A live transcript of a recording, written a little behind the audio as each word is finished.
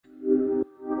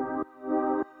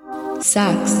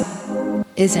Sex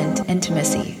isn't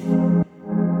intimacy.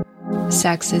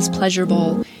 Sex is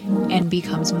pleasurable and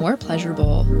becomes more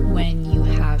pleasurable when you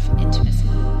have intimacy.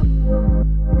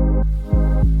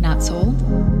 Not sold?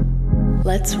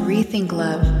 Let's rethink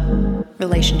love,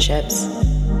 relationships,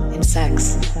 and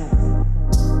sex.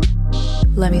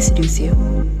 Let me seduce you.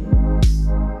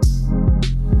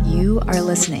 You are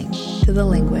listening to the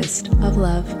Linguist of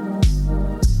Love.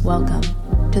 Welcome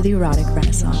to the Erotic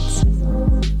Renaissance.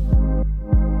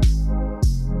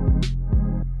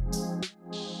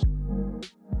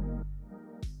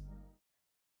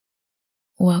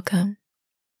 Welcome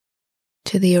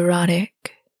to the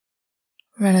Erotic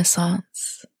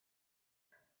Renaissance.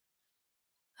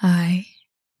 I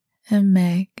am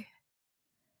Meg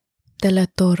de la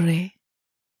Torre,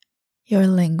 your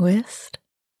linguist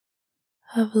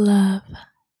of love.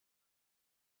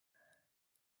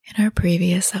 In our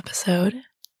previous episode,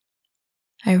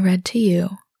 I read to you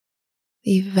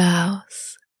the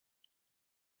vows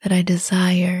that I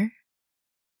desire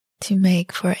to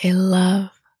make for a love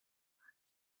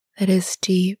that is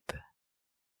deep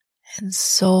and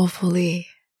soulfully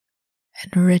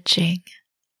enriching.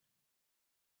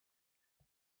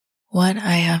 What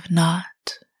I have not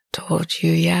told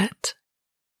you yet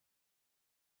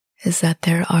is that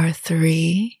there are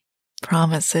 3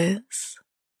 promises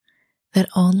that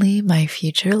only my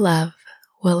future love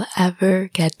will ever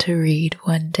get to read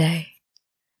one day,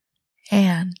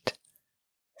 and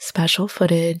special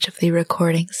footage of the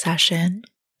recording session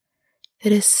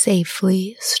that is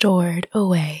safely stored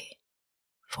away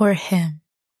for him.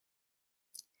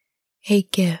 A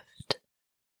gift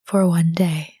for one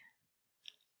day.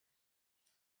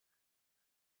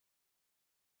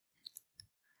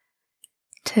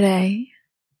 Today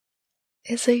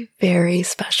is a very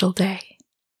special day,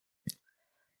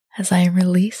 as I am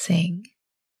releasing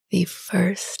the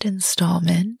first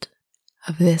installment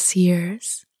of this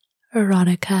year's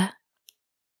Erotica.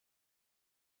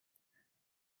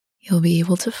 You'll be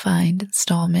able to find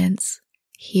installments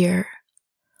here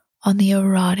on the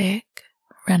Erotic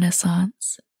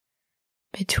Renaissance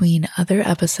between other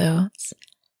episodes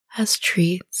as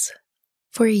treats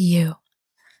for you,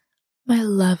 my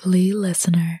lovely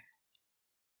listener.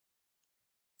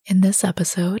 In this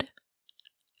episode,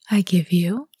 I give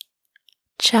you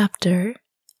Chapter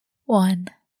 1.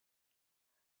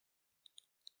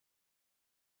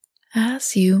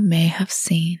 As you may have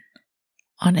seen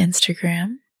on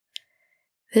Instagram,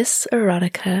 this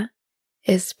erotica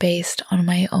is based on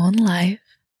my own life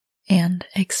and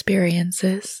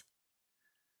experiences.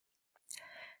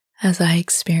 As I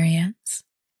experience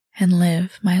and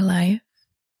live my life,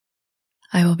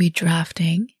 I will be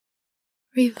drafting,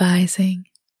 revising,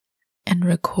 and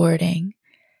recording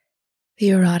the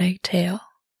erotic tale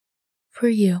for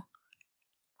you.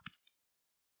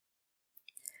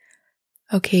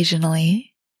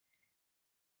 Occasionally,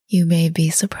 you may be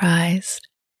surprised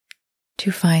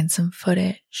to find some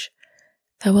footage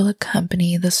that will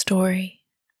accompany the story,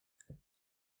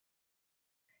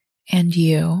 and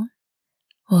you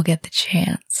will get the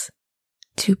chance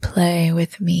to play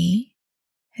with me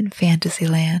in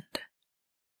Fantasyland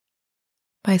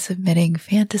by submitting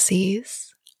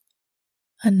fantasies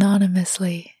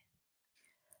anonymously.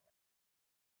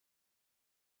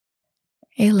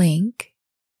 A link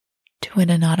to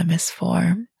an anonymous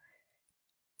form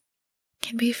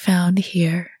can be found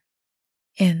here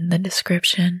in the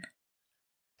description.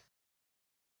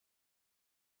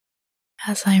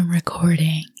 As I'm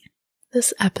recording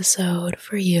this episode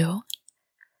for you,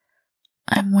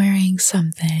 I'm wearing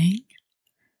something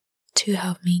to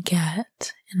help me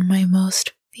get in my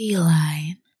most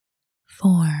feline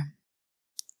form.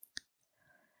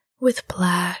 With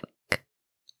black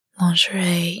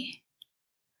lingerie,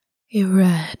 a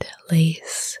red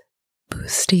lace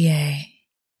bustier,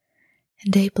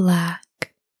 and a black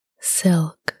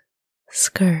silk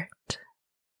skirt.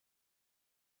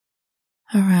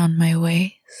 Around my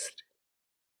waist,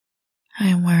 I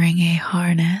am wearing a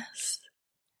harness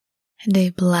and a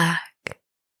black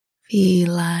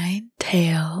feline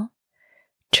tail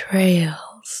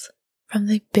trails from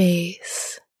the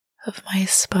base of my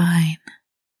spine.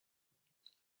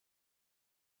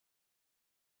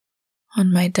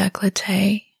 On my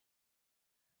décolleté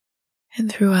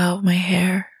and throughout my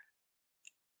hair,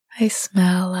 I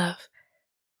smell of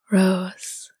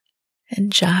rose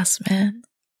and jasmine.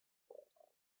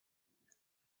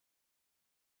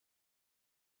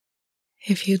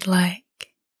 If you'd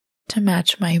like to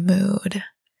match my mood,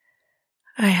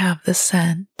 I have the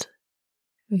scent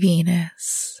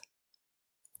Venus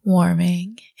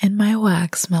warming in my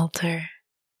wax melter,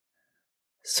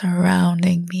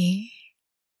 surrounding me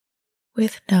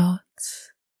with notes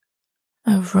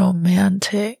of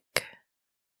romantic,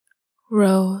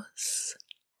 rose,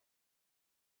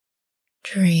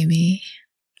 dreamy,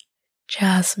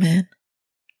 jasmine,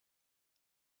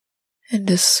 and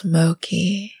a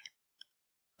smoky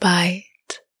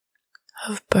bite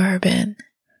of bourbon.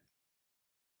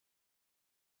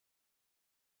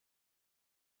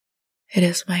 It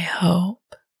is my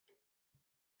hope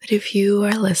that if you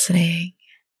are listening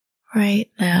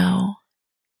right now,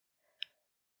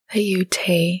 that you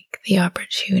take the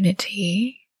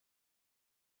opportunity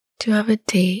to have a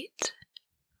date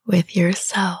with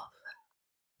yourself.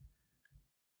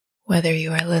 Whether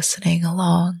you are listening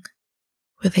along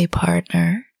with a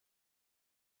partner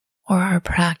or are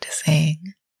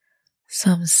practicing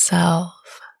some self-love.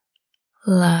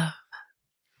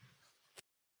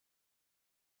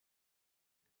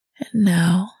 And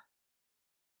now,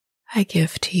 I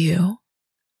give to you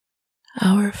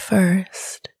our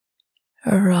first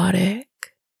erotic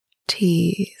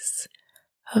tease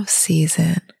of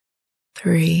season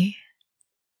 3.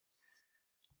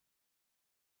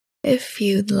 If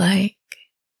you'd like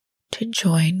to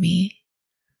join me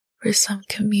for some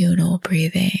communal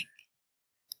breathing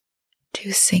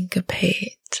to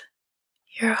syncopate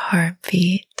your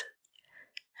heartbeat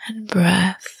and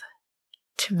breath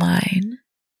to mine,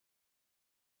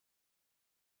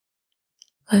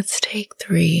 let's take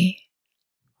 3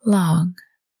 long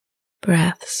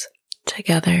breaths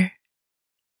together.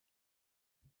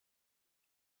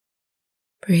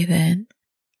 Breathe in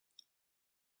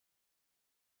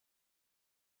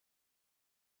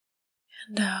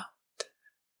and out.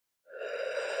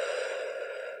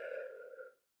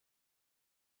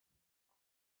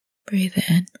 Breathe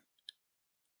in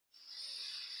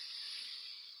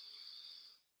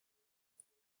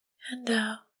and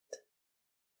out.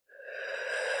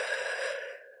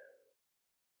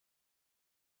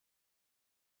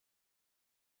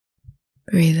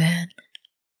 Breathe in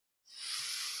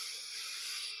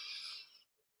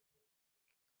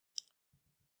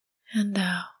and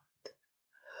out.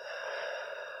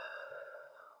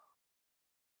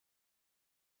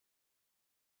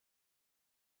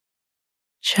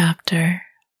 Chapter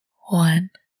 1.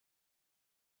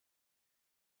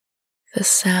 The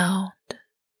Sound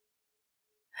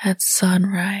at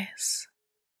Sunrise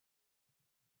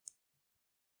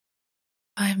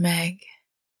by Meg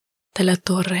de la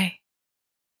Torre,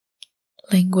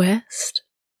 linguist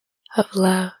of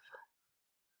love.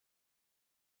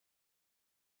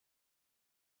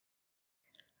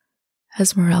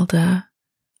 Esmeralda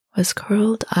was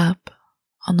curled up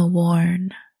on the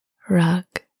worn rug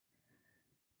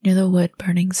near the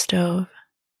wood-burning stove.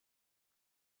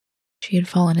 She had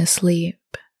fallen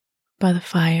asleep by the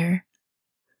fire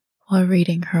while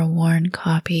reading her worn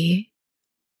copy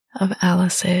of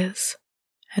Alice's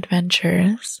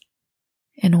Adventures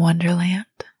in Wonderland.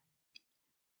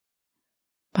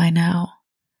 By now,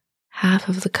 half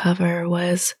of the cover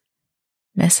was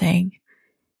missing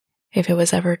if it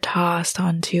was ever tossed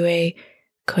onto a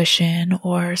cushion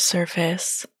or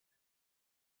surface.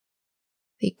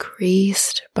 The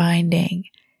creased binding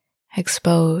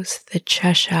exposed the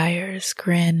Cheshire's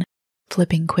grin,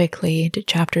 flipping quickly to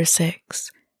chapter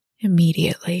 6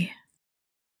 immediately.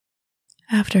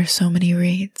 After so many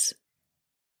reads,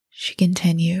 she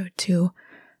continued to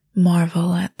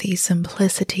marvel at the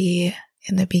simplicity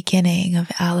in the beginning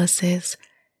of Alice's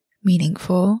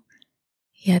meaningful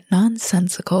yet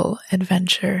nonsensical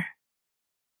adventure.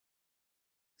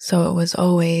 So it was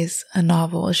always a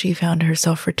novel she found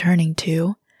herself returning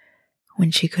to when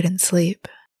she couldn't sleep.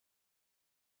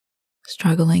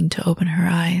 Struggling to open her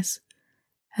eyes,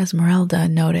 Esmeralda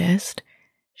noticed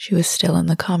she was still in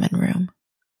the common room.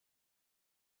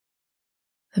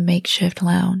 The makeshift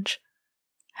lounge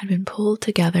had been pulled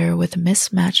together with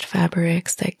mismatched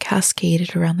fabrics that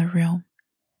cascaded around the room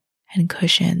and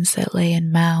cushions that lay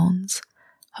in mounds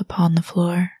upon the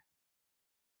floor.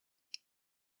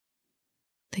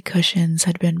 The cushions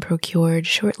had been procured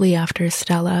shortly after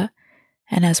Stella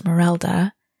and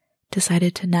Esmeralda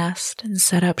decided to nest and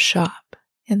set up shop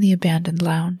in the abandoned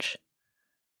lounge.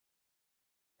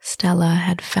 Stella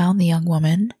had found the young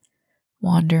woman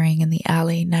wandering in the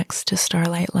alley next to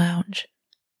Starlight Lounge,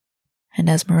 and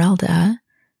Esmeralda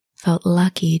felt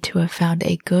lucky to have found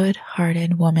a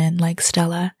good-hearted woman like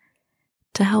Stella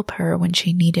to help her when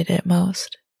she needed it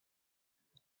most.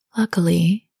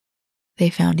 Luckily, they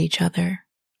found each other.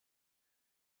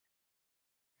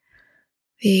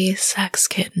 The sex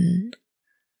kitten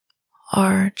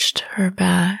arched her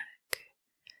back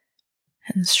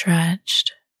and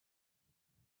stretched,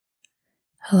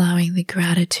 allowing the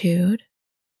gratitude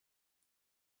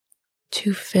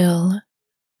to fill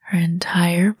her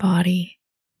entire body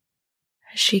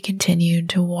as she continued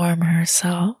to warm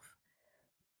herself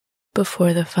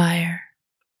before the fire.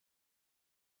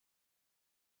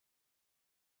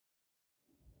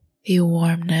 The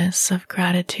warmness of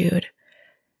gratitude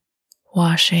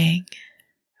washing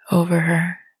over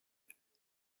her.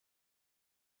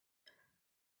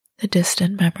 The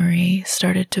distant memory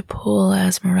started to pull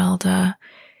Esmeralda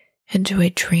into a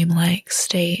dreamlike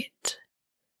state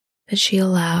that she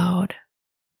allowed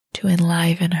to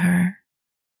enliven her.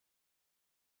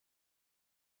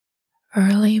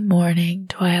 Early morning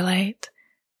twilight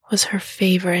was her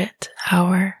favorite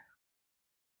hour.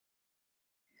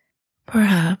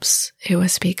 Perhaps it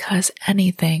was because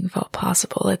anything felt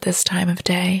possible at this time of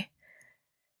day.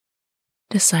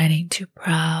 Deciding to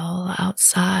prowl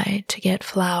outside to get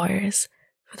flowers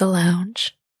for the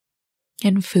lounge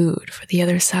and food for the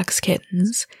other sex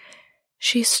kittens,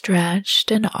 she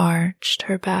stretched and arched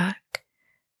her back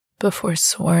before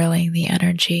swirling the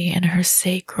energy in her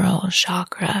sacral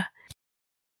chakra,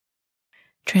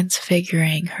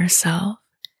 transfiguring herself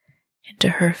into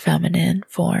her feminine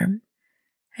form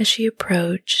as she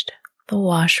approached the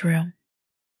washroom.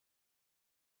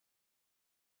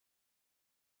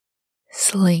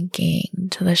 Slinking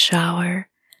to the shower,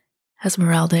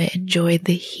 Esmeralda enjoyed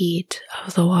the heat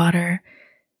of the water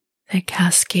that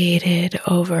cascaded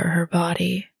over her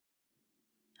body,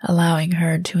 allowing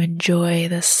her to enjoy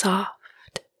the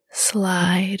soft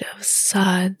slide of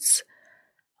suds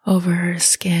over her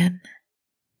skin.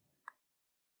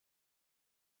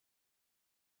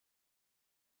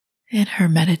 In her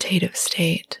meditative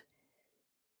state,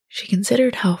 she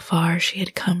considered how far she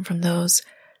had come from those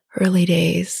early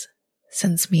days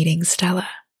since meeting Stella.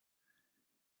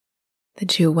 The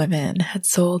two women had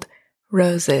sold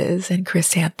roses and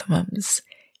chrysanthemums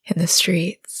in the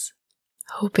streets,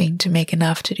 hoping to make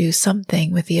enough to do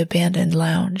something with the abandoned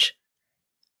lounge.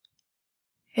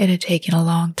 It had taken a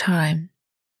long time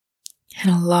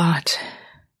and a lot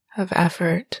of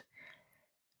effort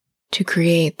to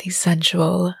create the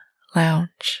sensual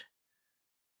lounge.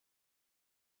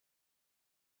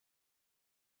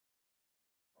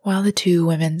 While the two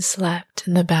women slept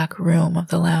in the back room of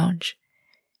the lounge,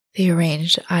 they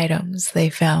arranged items they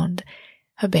found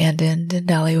abandoned in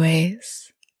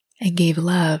alleyways and gave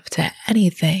love to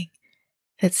anything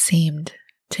that seemed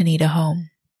to need a home.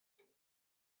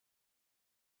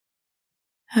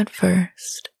 At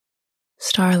first,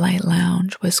 Starlight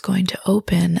Lounge was going to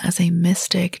open as a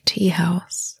mystic tea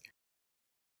house.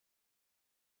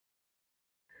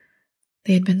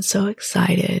 They had been so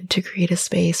excited to create a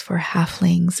space for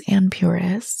halflings and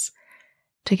purists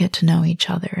to get to know each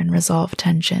other and resolve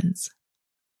tensions.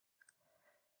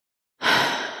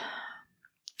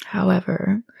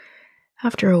 However,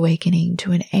 after awakening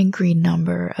to an angry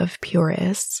number of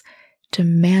purists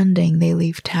demanding they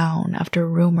leave town after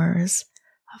rumors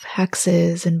of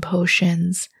hexes and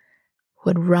potions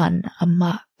would run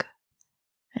amok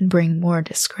and bring more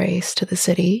disgrace to the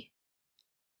city,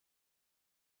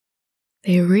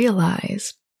 they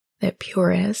realized that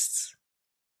purists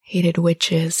hated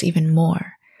witches even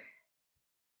more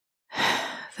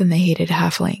than they hated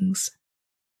halflings.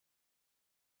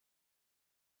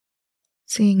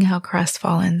 Seeing how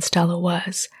crestfallen Stella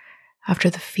was after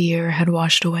the fear had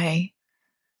washed away,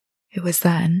 it was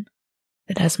then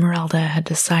that Esmeralda had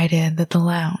decided that the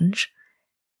lounge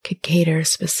could cater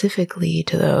specifically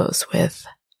to those with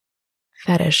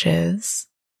fetishes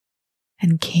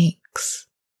and kinks,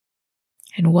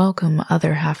 and welcome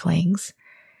other halflings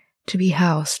to be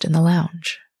housed in the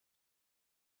lounge.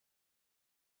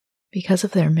 Because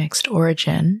of their mixed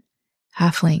origin,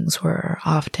 halflings were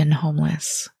often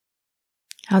homeless.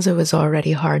 As it was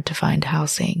already hard to find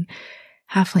housing,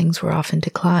 halflings were often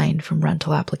declined from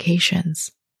rental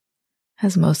applications,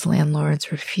 as most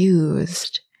landlords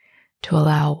refused to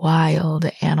allow wild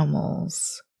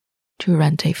animals to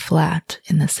rent a flat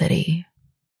in the city.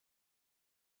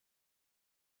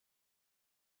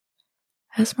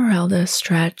 Esmeralda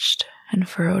stretched and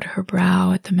furrowed her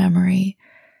brow at the memory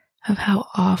of how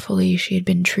awfully she had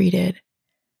been treated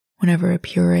whenever a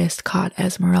purist caught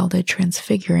Esmeralda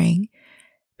transfiguring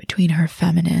between her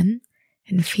feminine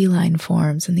and feline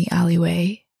forms in the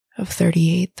alleyway of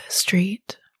 38th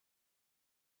Street.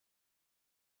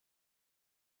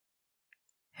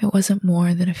 It wasn't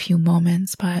more than a few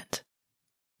moments, but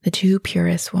the two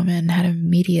purist women had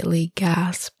immediately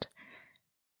gasped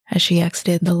as she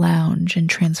exited the lounge and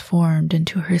transformed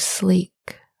into her sleek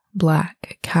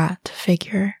black cat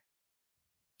figure,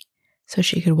 so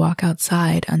she could walk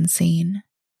outside unseen.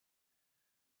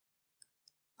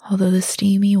 Although the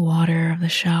steamy water of the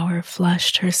shower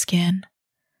flushed her skin,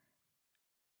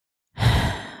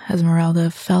 Esmeralda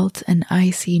felt an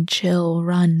icy chill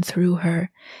run through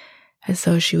her, as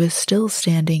though she was still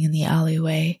standing in the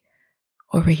alleyway,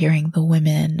 overhearing the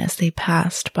women as they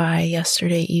passed by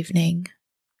yesterday evening.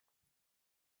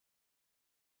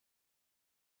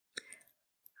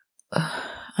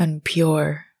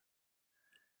 Unpure.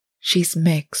 She's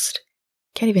mixed.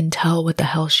 Can't even tell what the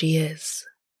hell she is.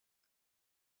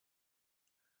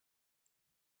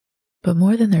 But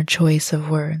more than their choice of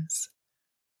words,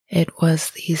 it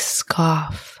was the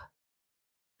scoff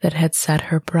that had set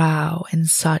her brow in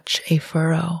such a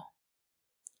furrow.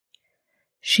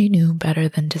 She knew better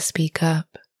than to speak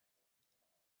up.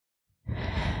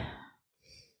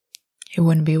 It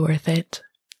wouldn't be worth it.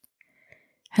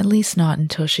 At least not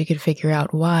until she could figure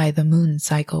out why the moon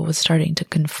cycle was starting to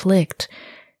conflict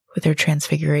with her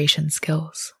transfiguration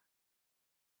skills.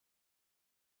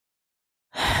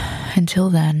 Until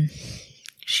then,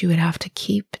 she would have to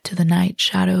keep to the night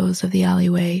shadows of the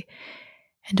alleyway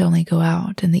and only go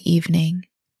out in the evening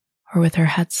or with her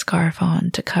headscarf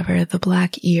on to cover the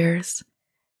black ears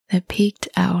that peeked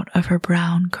out of her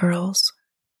brown curls.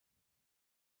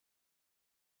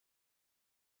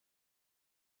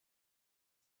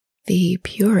 The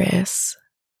purists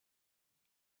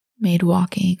made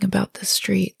walking about the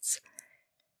streets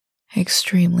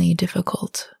extremely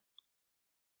difficult.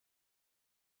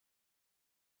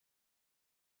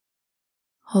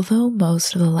 Although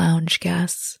most of the lounge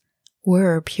guests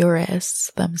were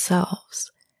purists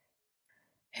themselves,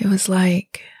 it was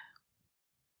like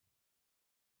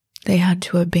they had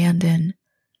to abandon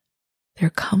their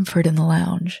comfort in the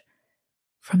lounge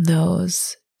from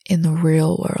those in the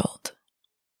real world.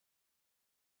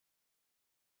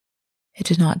 It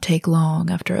did not take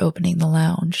long after opening the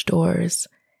lounge doors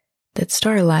that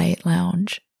Starlight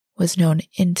Lounge was known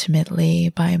intimately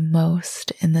by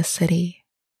most in the city.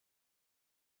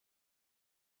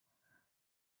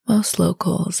 Most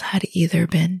locals had either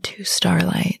been to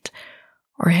Starlight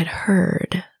or had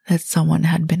heard that someone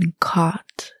had been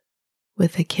caught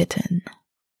with a kitten.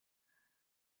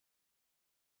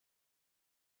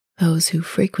 Those who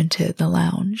frequented the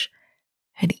lounge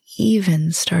had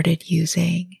even started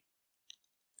using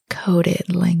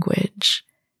coded language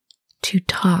to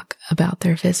talk about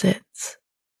their visits.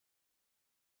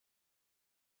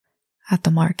 At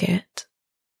the market,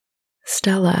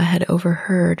 Stella had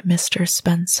overheard Mr.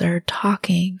 Spencer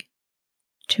talking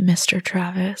to Mr.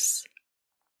 Travis.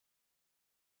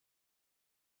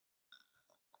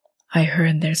 I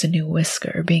heard there's a new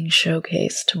whisker being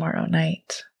showcased tomorrow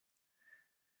night.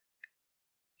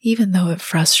 Even though it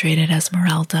frustrated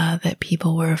Esmeralda that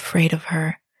people were afraid of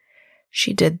her,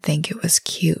 she did think it was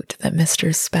cute that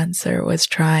Mr. Spencer was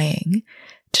trying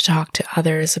to talk to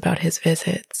others about his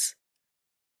visits,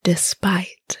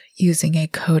 despite using a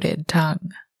coded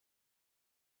tongue.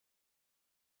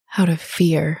 Out of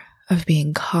fear of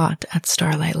being caught at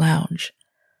Starlight Lounge,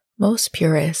 most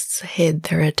purists hid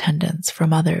their attendance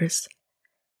from others.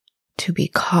 To be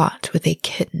caught with a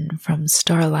kitten from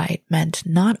Starlight meant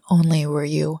not only were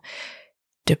you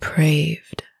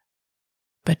depraved,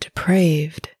 but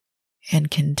depraved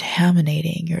and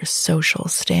contaminating your social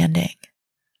standing.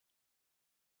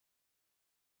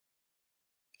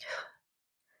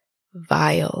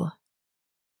 Vile.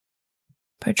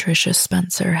 Patricia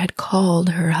Spencer had called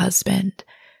her husband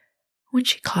when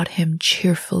she caught him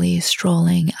cheerfully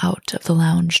strolling out of the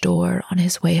lounge door on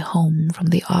his way home from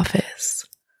the office.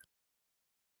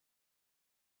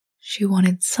 She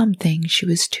wanted something she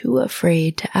was too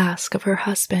afraid to ask of her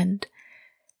husband,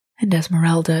 and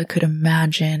Esmeralda could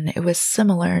imagine it was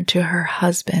similar to her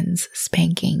husband's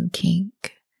spanking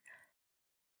kink.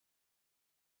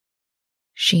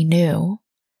 She knew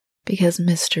because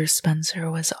Mr.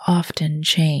 Spencer was often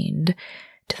chained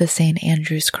to the St.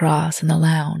 Andrew's Cross in the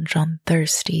lounge on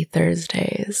Thirsty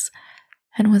Thursdays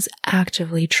and was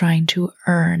actively trying to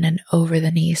earn an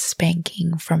over-the-knee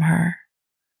spanking from her.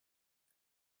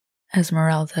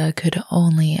 Esmeralda could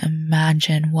only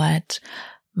imagine what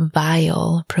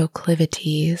vile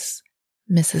proclivities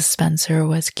Mrs. Spencer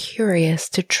was curious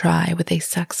to try with a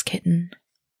sex kitten.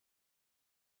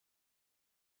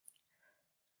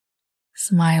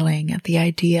 Smiling at the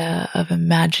idea of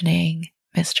imagining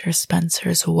Mr.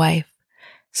 Spencer's wife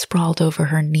sprawled over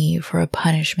her knee for a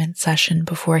punishment session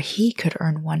before he could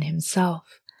earn one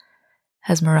himself,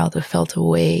 Esmeralda felt a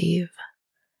wave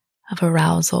of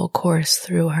arousal course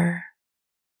through her.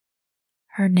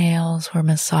 Her nails were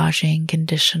massaging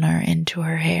conditioner into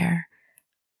her hair,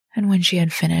 and when she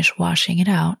had finished washing it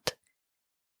out,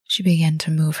 she began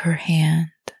to move her hand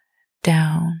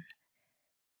down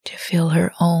to feel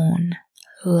her own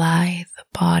lithe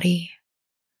body.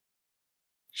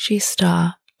 She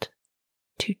stopped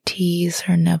to tease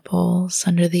her nipples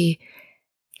under the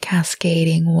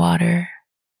cascading water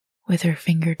with her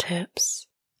fingertips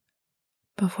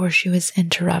before she was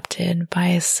interrupted by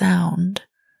a sound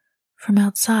from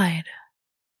outside.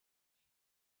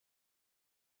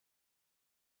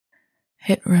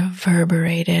 It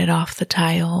reverberated off the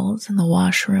tiles in the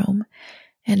washroom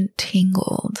and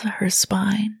tingled her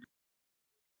spine.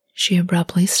 She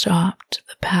abruptly stopped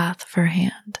the path of her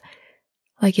hand,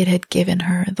 like it had given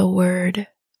her the word,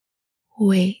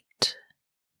 wait.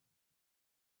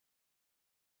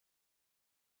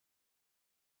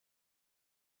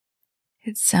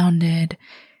 It sounded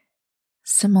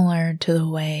similar to the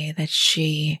way that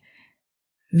she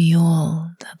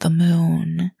mewed at the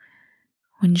moon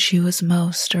when she was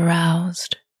most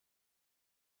aroused.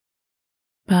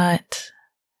 But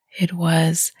it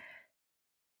was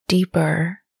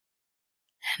deeper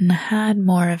and had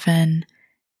more of an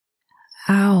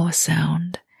ow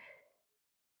sound.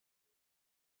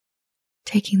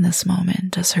 Taking this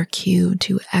moment as her cue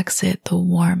to exit the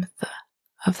warmth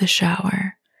of the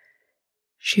shower,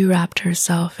 she wrapped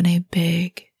herself in a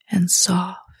big and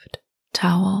soft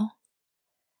towel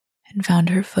and found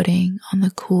her footing on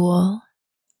the cool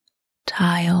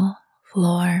tile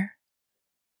floor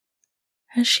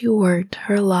as she worked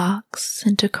her locks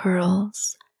into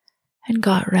curls and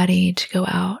got ready to go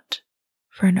out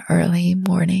for an early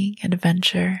morning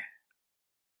adventure.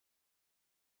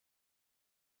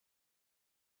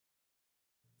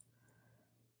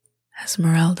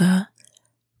 Esmeralda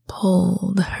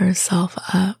pulled herself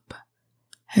up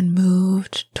and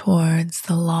moved towards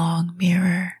the long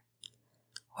mirror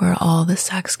where all the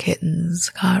sex kittens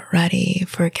got ready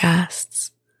for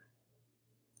guests.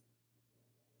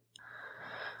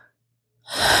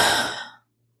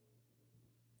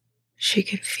 She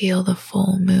could feel the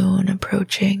full moon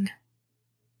approaching.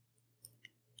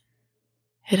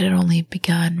 It had only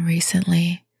begun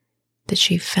recently that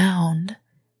she found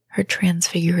her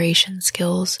transfiguration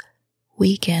skills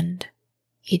weakened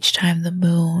each time the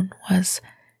moon was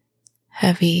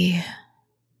heavy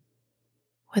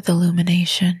with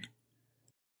illumination.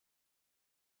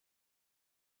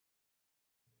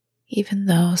 Even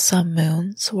though some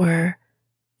moons were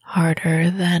harder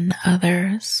than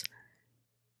others,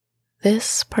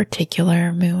 this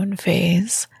particular moon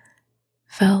phase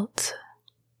felt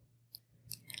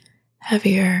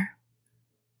heavier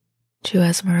to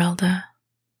Esmeralda.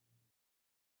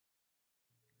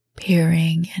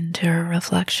 Peering into her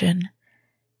reflection,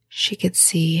 she could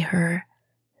see her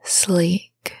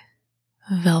sleek,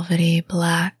 velvety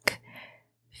black,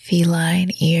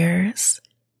 feline ears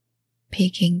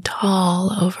peeking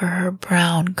tall over her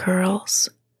brown curls.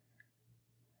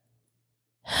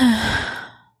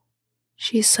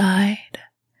 She sighed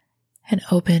and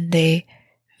opened a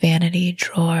vanity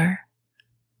drawer,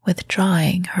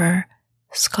 withdrawing her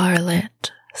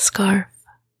scarlet scarf.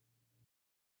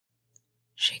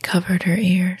 She covered her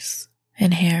ears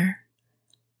and hair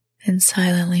and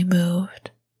silently moved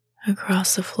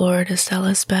across the floor to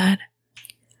Stella's bed,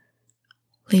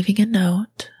 leaving a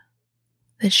note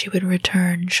that she would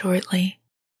return shortly.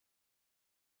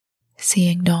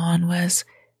 Seeing dawn was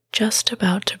just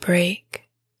about to break,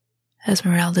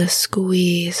 Esmeralda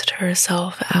squeezed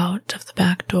herself out of the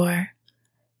back door,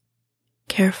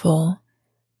 careful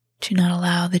to not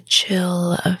allow the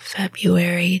chill of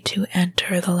February to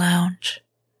enter the lounge.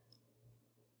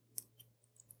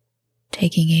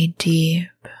 Taking a deep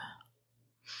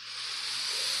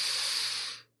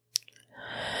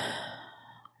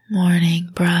morning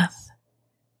breath,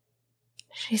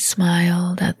 she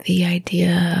smiled at the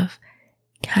idea of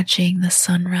catching the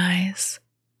sunrise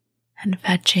and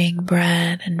fetching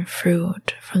bread and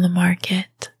fruit from the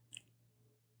market.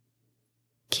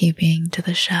 Keeping to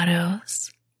the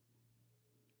shadows,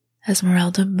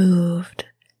 Esmeralda moved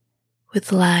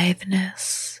with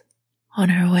litheness on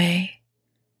her way,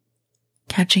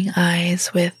 catching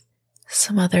eyes with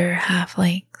some other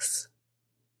halflings,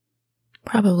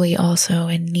 probably also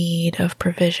in need of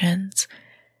provisions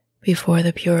before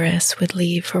the purists would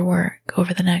leave for work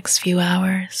over the next few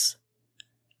hours.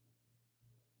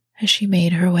 As she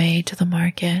made her way to the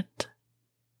market,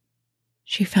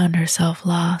 she found herself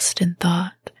lost in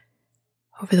thought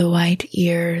over the white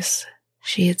ears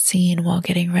she had seen while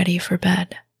getting ready for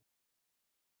bed.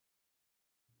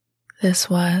 This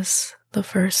was the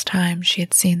first time she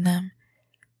had seen them,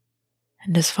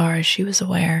 and as far as she was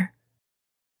aware,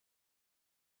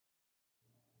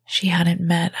 she hadn't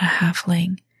met a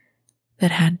halfling that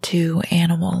had two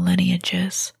animal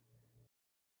lineages.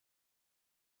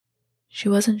 She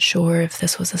wasn't sure if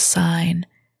this was a sign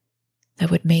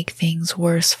that would make things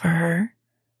worse for her,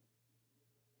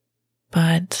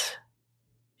 but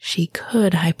she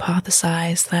could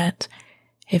hypothesize that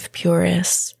if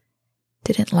purists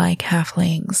didn't like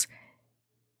halflings,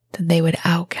 then they would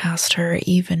outcast her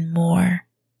even more,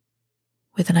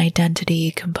 with an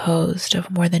identity composed of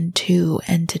more than two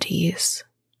entities.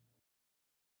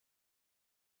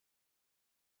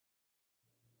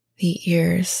 The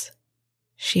ears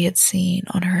she had seen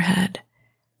on her head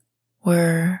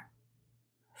were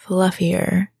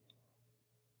fluffier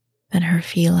than her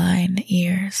feline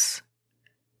ears,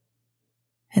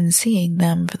 and seeing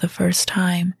them for the first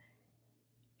time,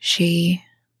 she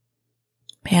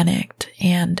panicked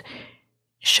and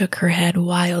shook her head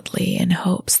wildly in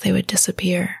hopes they would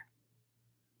disappear.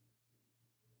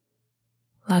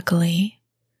 Luckily,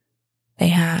 they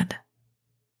had,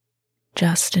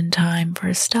 just in time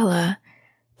for Stella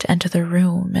to enter the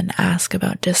room and ask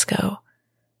about Disco,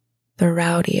 the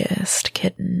rowdiest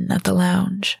kitten at the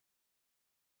lounge.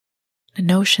 The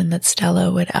notion that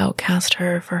Stella would outcast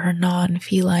her for her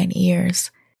non-feline ears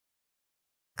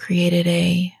created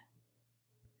a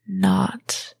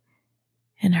knot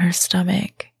in her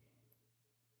stomach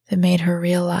that made her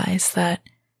realize that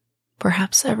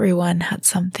perhaps everyone had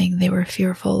something they were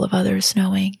fearful of others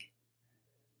knowing.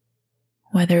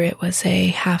 Whether it was a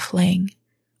halfling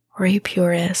or a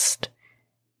purist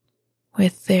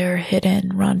with their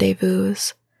hidden rendezvous.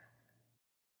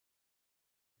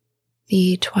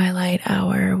 The twilight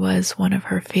hour was one of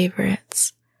her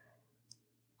favorites,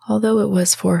 although it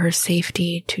was for her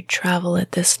safety to travel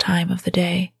at this time of the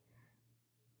day.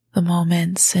 The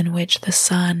moments in which the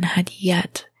sun had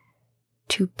yet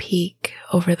to peek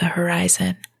over the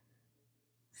horizon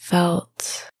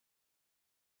felt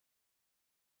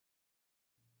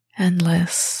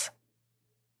endless,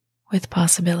 with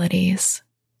possibilities,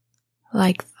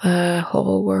 like the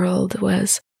whole world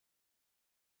was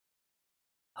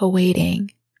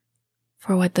awaiting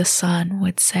for what the sun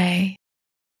would say.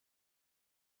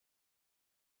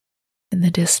 In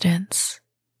the distance,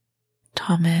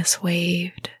 Thomas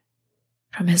waved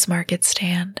from his market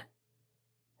stand,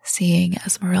 seeing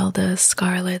Esmeralda's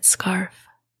scarlet scarf.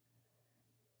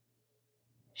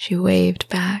 She waved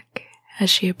back as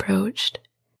she approached.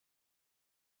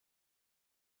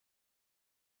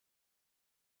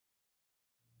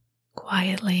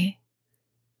 Quietly,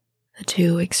 the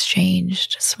two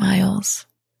exchanged smiles.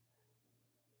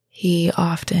 He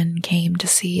often came to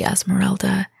see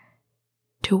Esmeralda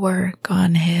to work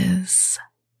on his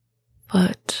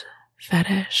foot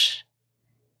fetish.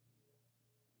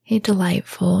 A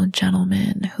delightful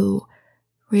gentleman who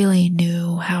really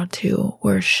knew how to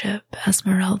worship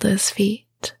Esmeralda's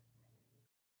feet.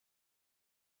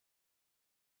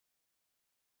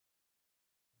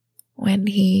 When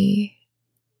he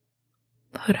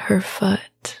put her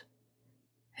foot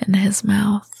in his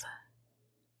mouth,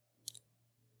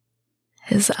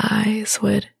 his eyes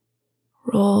would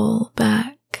roll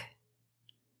back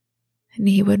and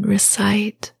he would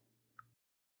recite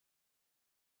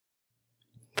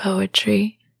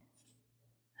poetry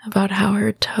about how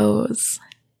her toes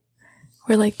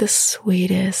were like the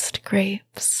sweetest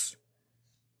grapes.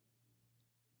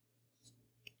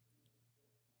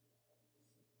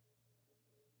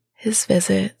 His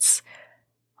visits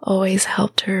always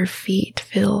helped her feet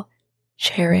feel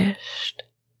cherished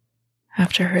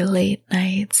after her late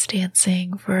nights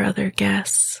dancing for other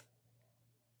guests.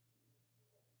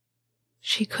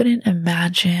 She couldn't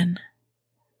imagine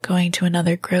going to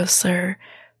another grocer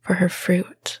for her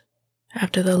fruit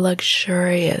after the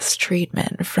luxurious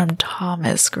treatment from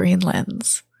Thomas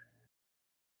Greenlands.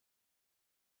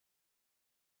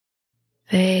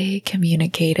 They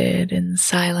communicated in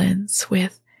silence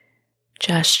with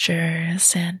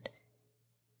gestures and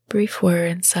brief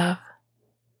words of,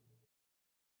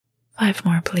 "5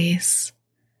 more, please,"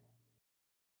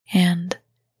 and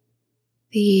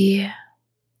the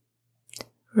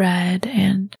red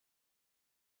and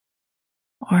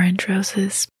orange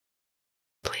roses,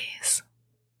 please.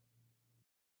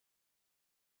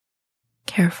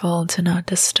 Careful to not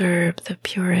disturb the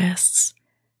purists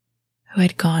who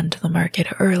had gone to the market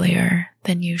earlier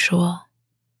than usual.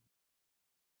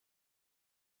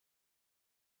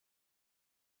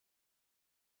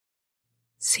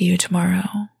 "See you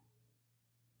tomorrow,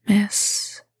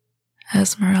 Miss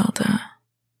Esmeralda,"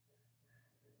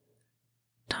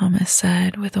 Thomas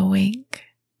said with a wink,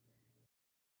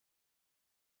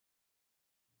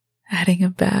 adding a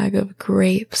bag of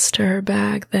grapes to her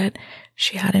bag that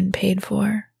she hadn't paid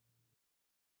for.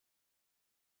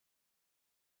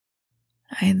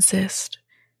 "I insist,"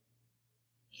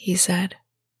 he said,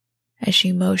 as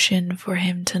she motioned for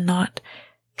him to not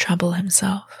trouble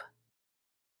himself.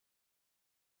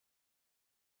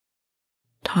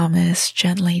 Thomas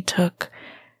gently took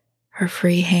her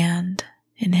free hand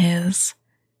in his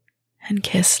and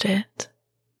kissed it.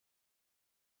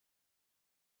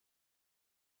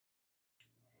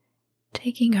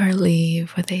 Taking her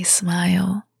leave with a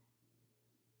smile,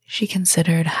 she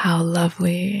considered how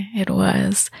lovely it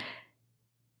was,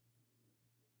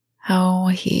 how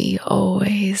he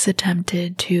always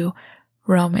attempted to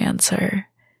romance her,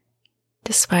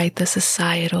 despite the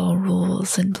societal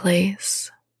rules in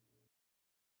place.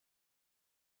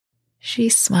 She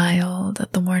smiled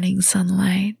at the morning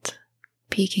sunlight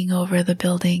peeking over the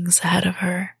buildings ahead of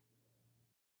her.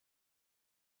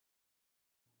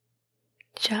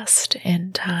 Just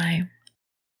in time.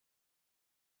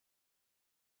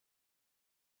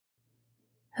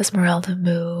 Esmeralda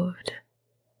moved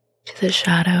to the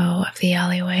shadow of the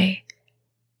alleyway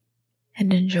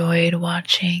and enjoyed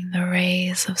watching the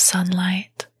rays of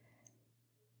sunlight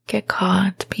get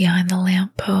caught behind the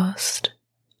lamppost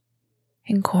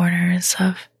in corners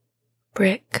of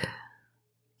brick-laden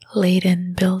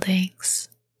buildings.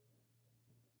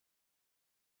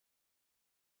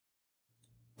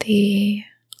 The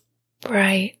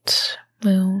bright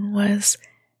moon was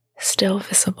still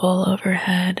visible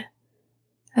overhead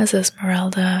as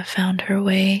Esmeralda found her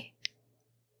way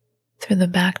through the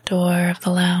back door of the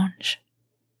lounge.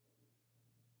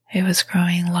 It was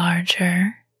growing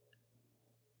larger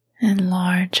and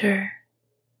larger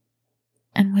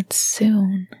and would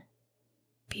soon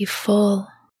be full.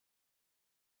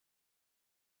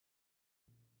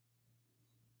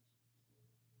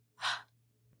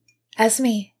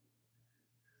 Esme.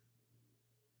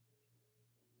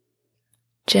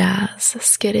 Jazz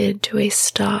skidded to a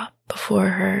stop before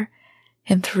her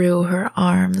and threw her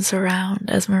arms around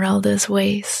Esmeralda's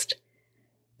waist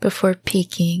before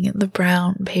peeking in the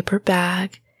brown paper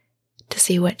bag to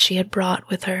see what she had brought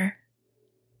with her.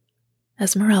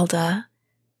 Esmeralda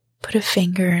put a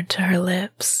finger to her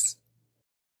lips,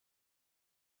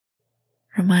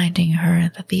 reminding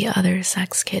her that the other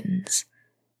sex kittens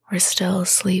were still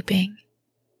sleeping.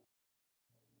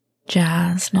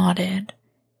 Jazz nodded,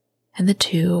 and the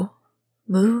two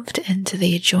moved into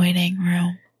the adjoining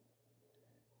room,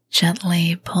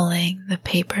 gently pulling the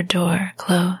paper door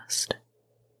closed.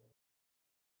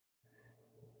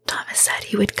 Thomas said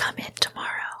he would come in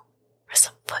tomorrow for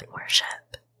some foot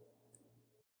worship,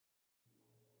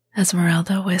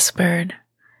 Esmeralda whispered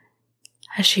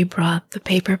as she brought the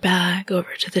paper bag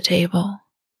over to the table.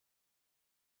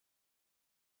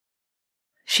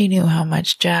 She knew how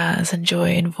much Jazz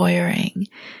enjoyed voyeuring,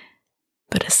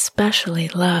 but especially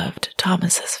loved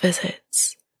Thomas's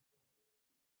visits.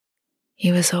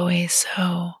 He was always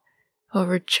so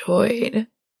overjoyed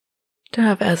to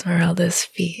have Esmeralda's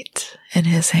feet in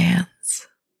his hands.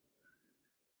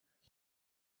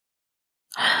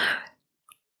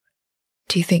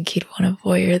 Do you think he'd want to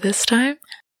voyeur this time?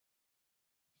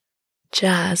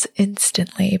 Jazz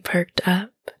instantly perked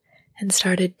up and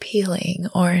started peeling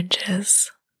oranges.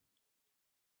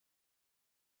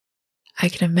 I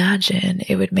can imagine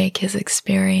it would make his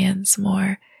experience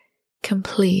more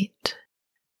complete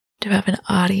to have an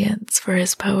audience for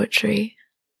his poetry.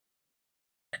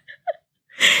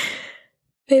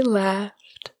 They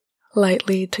laughed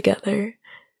lightly together,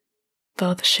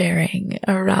 both sharing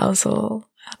arousal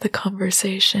at the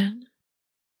conversation.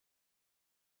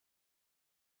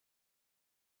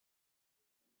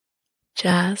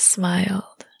 Jazz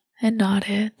smiled and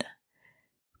nodded,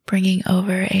 bringing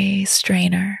over a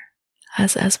strainer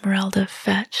as Esmeralda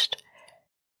fetched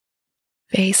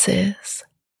vases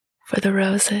for the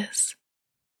roses.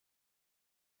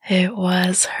 It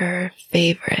was her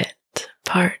favorite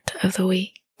part of the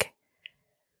week,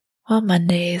 while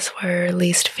Mondays were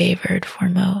least favored for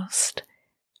most.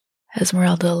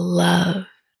 Esmeralda loved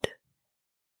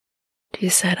to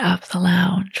set up the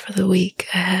lounge for the week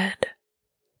ahead.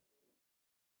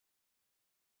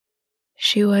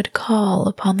 She would call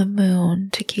upon the moon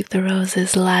to keep the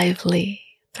roses lively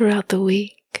throughout the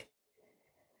week,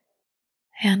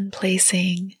 and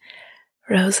placing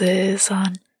roses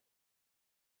on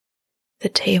the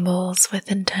tables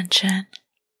with intention.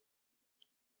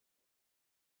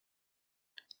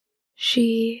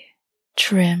 She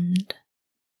trimmed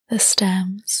the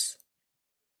stems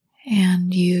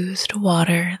and used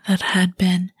water that had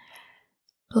been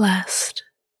blessed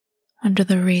under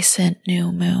the recent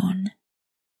new moon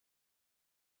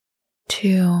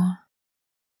to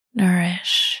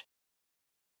nourish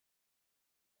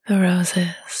the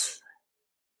roses.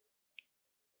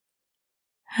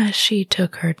 As she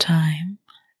took her time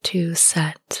to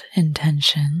set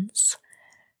intentions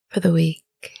for the week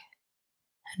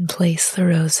and place the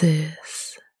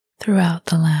roses throughout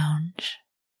the lounge,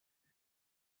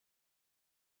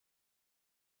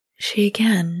 she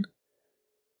again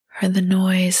heard the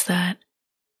noise that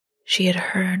she had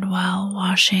heard while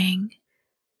washing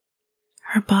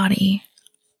her body.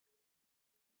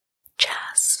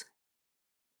 "Jazz,"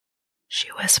 she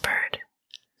whispered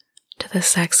to the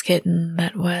sex kitten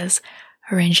that was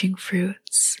arranging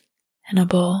fruits in a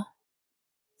bowl.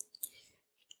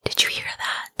 "Did you hear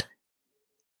that?"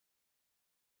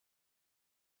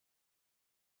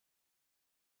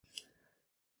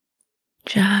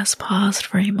 Jazz paused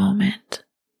for a moment.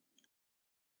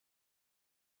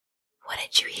 "What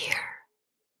did you hear?"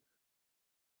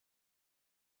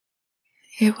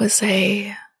 It was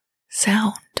a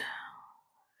sound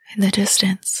in the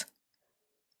distance.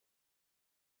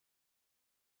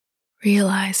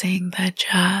 Realizing that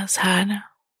Jazz had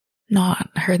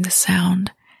not heard the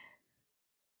sound,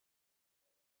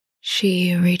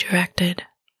 she redirected.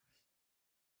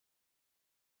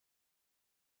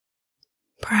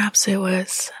 Perhaps it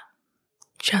was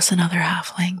just another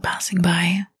halfling passing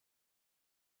by,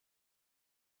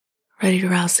 ready to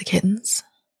rouse the kittens.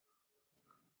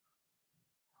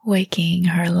 Waking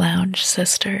her lounge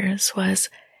sisters was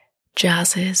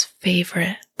Jazz's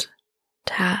favorite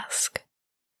task.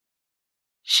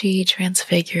 She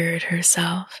transfigured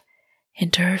herself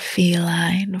into her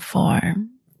feline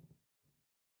form,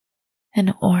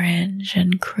 an orange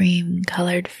and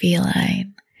cream-colored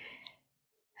feline,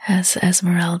 as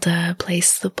Esmeralda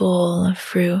placed the bowl of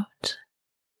fruit,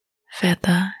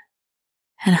 feta,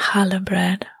 and challah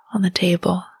bread on the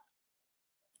table.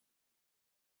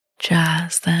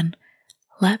 Jazz then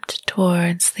leapt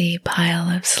towards the pile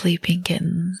of sleeping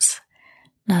kittens,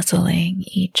 nuzzling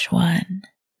each one.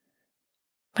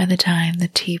 By the time the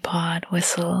teapot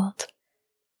whistled,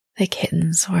 the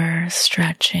kittens were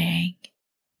stretching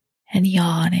and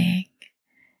yawning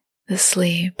the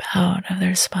sleep out of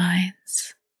their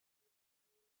spines.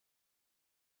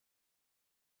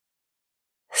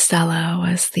 Stella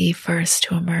was the first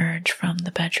to emerge from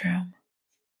the bedroom.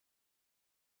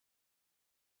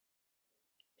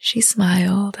 She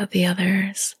smiled at the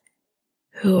others,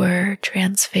 who were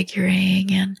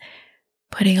transfiguring and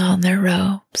putting on their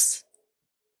robes.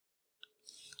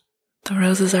 "The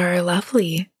roses are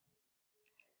lovely.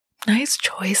 Nice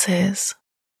choices."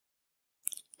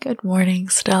 "Good morning,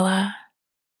 Stella."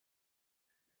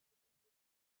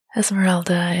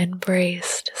 Esmeralda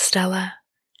embraced Stella,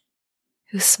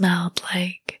 who smelled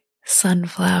like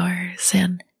sunflowers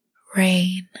and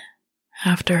rain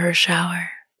after her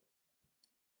shower.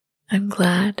 "I'm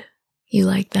glad you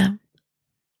like them.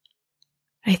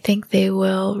 I think they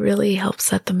will really help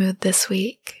set the mood this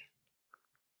week."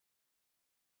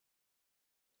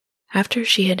 After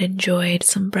she had enjoyed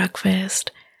some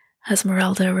breakfast,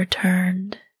 Esmeralda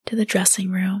returned to the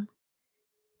dressing room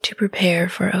to prepare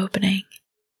for opening.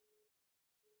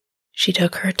 She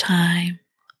took her time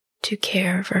to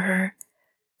care for her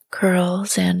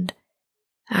curls and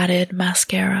added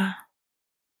mascara.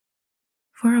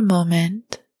 For a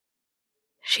moment,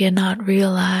 she had not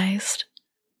realized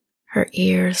her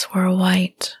ears were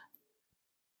white.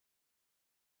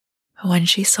 But when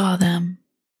she saw them,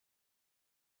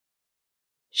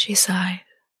 she sighed.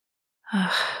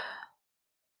 "Ugh,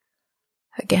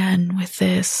 again with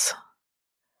this."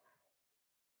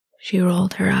 She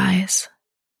rolled her eyes.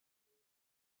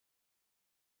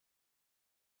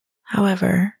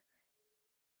 However,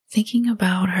 thinking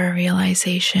about her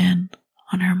realization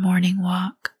on her morning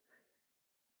walk,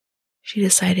 she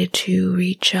decided to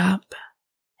reach up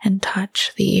and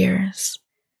touch the ears.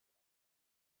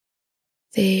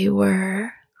 They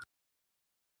were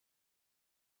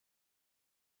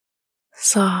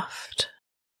soft.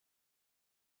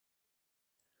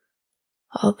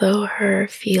 Although her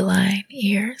feline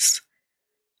ears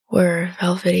were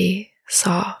velvety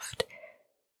soft,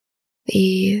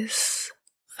 these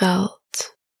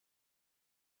felt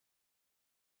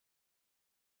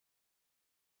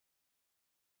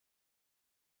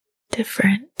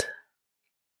different.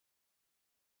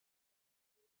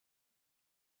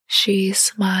 She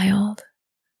smiled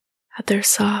at their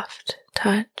soft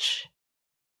touch,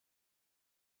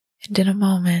 and in a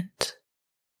moment,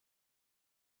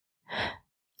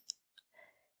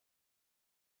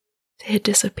 they had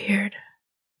disappeared.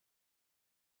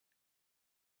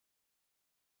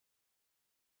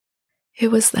 It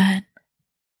was then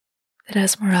that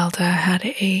Esmeralda had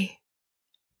a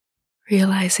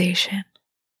realization.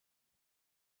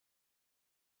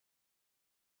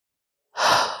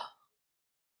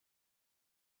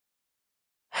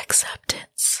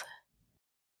 Acceptance.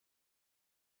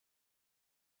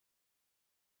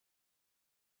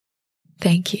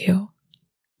 Thank you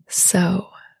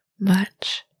so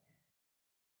much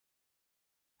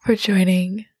for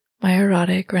joining my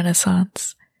erotic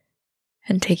renaissance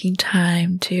and taking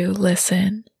time to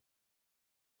listen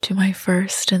to my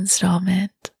first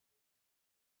installment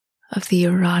of the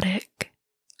erotic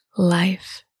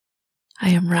life I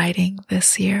am writing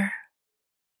this year.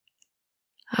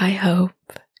 I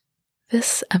hope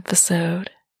this episode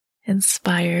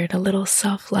inspired a little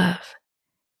self-love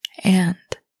and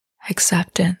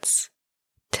acceptance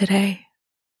today.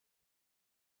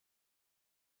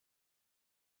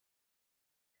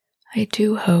 I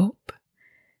do hope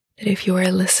that if you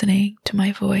are listening to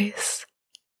my voice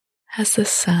as the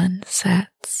sun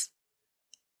sets,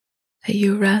 that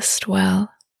you rest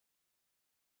well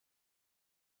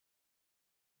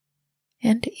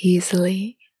and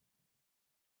easily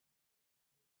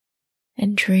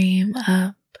and dream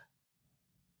up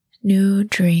new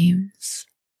dreams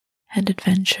and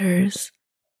adventures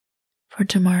for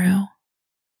tomorrow.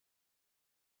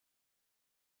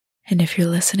 And if you're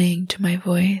listening to my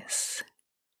voice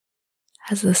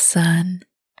as the sun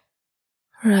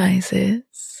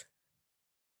rises,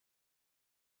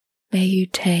 may you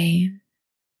tame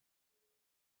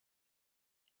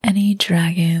any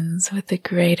dragons with the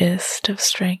greatest of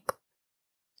strength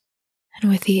and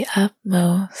with the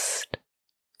utmost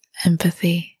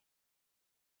empathy.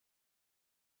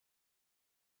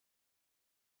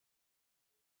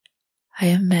 I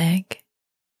am Meg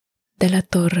de la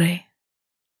Torre,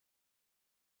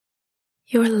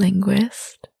 your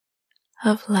linguist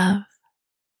of love.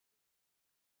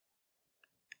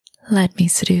 Let me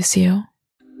seduce you.